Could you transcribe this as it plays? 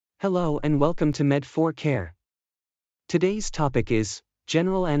Hello and welcome to Med4 Care. Today's topic is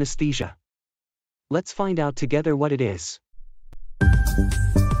general anesthesia. Let's find out together what it is.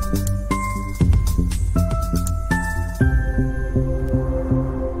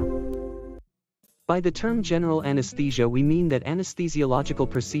 By the term general anesthesia, we mean that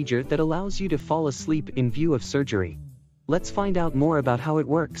anesthesiological procedure that allows you to fall asleep in view of surgery. Let's find out more about how it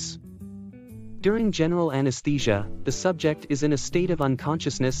works. During general anesthesia, the subject is in a state of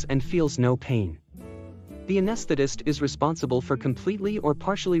unconsciousness and feels no pain. The anesthetist is responsible for completely or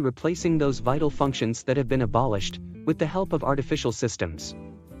partially replacing those vital functions that have been abolished, with the help of artificial systems,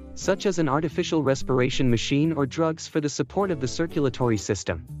 such as an artificial respiration machine or drugs for the support of the circulatory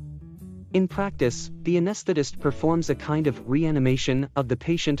system. In practice, the anesthetist performs a kind of reanimation of the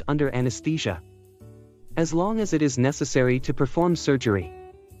patient under anesthesia. As long as it is necessary to perform surgery,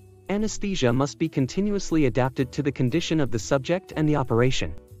 anesthesia must be continuously adapted to the condition of the subject and the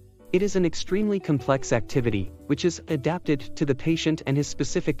operation. It is an extremely complex activity, which is adapted to the patient and his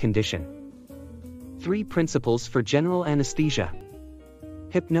specific condition. 3 principles for general anesthesia: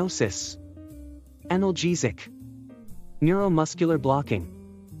 hypnosis, analgesic, neuromuscular blocking.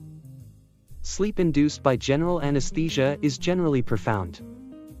 Sleep induced by general anesthesia is generally profound.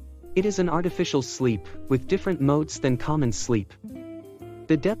 It is an artificial sleep, with different modes than common sleep.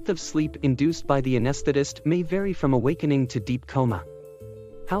 The depth of sleep induced by the anesthetist may vary from awakening to deep coma.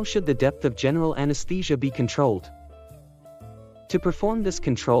 How should the depth of general anesthesia be controlled? To perform this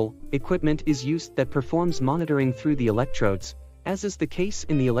control, equipment is used that performs monitoring through the electrodes, as is the case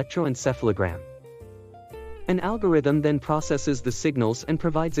in the electroencephalogram. An algorithm then processes the signals and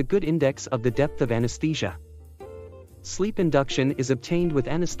provides a good index of the depth of anesthesia. Sleep induction is obtained with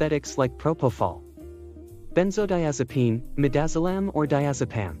anesthetics like propofol, benzodiazepine, midazolam or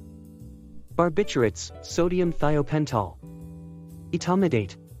diazepam, barbiturates, sodium thiopental,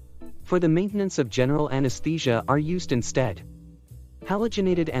 etomidate. For the maintenance of general anesthesia are used instead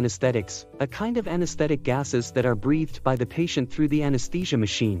halogenated anesthetics, a kind of anesthetic gases that are breathed by the patient through the anesthesia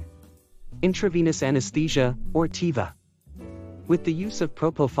machine, intravenous anesthesia, or TIVA, with the use of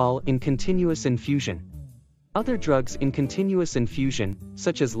propofol in continuous infusion. Other drugs in continuous infusion,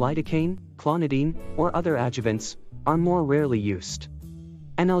 such as lidocaine, clonidine, or other adjuvants, are more rarely used.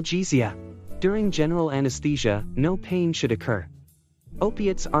 Analgesia. During general anesthesia, no pain should occur.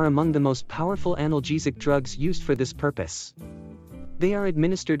 Opiates are among the most powerful analgesic drugs used for this purpose. They are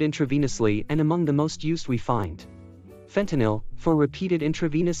administered intravenously, and among the most used we find fentanyl, for repeated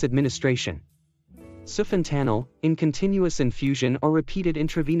intravenous administration; sufentanil, in continuous infusion or repeated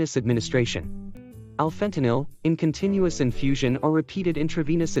intravenous administration; alfentanil, in continuous infusion or repeated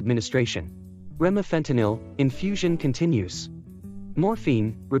intravenous administration; remifentanil, infusion continues;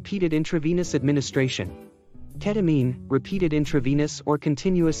 morphine, repeated intravenous administration; ketamine, repeated intravenous or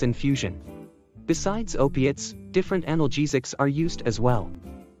continuous infusion. Besides opiates, different analgesics are used as well.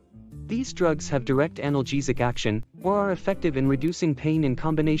 These drugs have direct analgesic action, or are effective in reducing pain in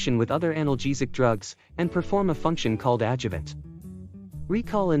combination with other analgesic drugs, and perform a function called adjuvant.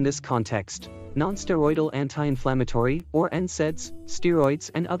 Recall in this context: nonsteroidal anti-inflammatory, or NSAIDs,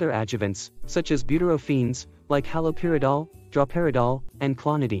 steroids and other adjuvants, such as butyrophines, like haloperidol, droperidol, and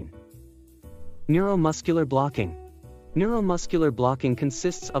clonidine. Neuromuscular blocking. Neuromuscular blocking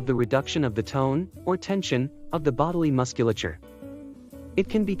consists of the reduction of the tone, or tension, of the bodily musculature. It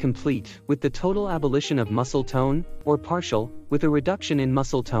can be complete, with the total abolition of muscle tone, or partial, with a reduction in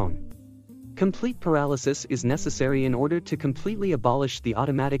muscle tone. Complete paralysis is necessary in order to completely abolish the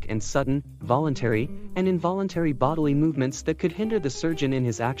automatic and sudden, voluntary, and involuntary bodily movements that could hinder the surgeon in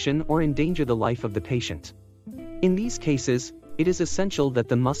his action or endanger the life of the patient. In these cases, it is essential that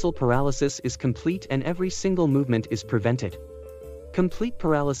the muscle paralysis is complete and every single movement is prevented. Complete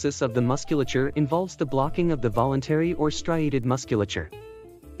paralysis of the musculature involves the blocking of the voluntary or striated musculature.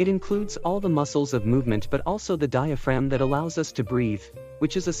 It includes all the muscles of movement but also the diaphragm that allows us to breathe,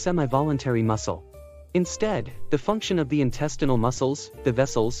 which is a semi-voluntary muscle. Instead, the function of the intestinal muscles, the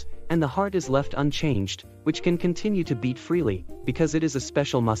vessels, and the heart is left unchanged, which can continue to beat freely, because it is a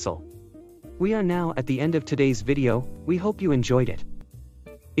special muscle. We are now at the end of today's video. We hope you enjoyed it.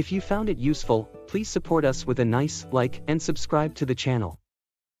 If you found it useful, please support us with a nice like and subscribe to the channel.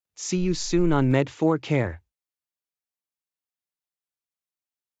 See you soon on Med4 Care.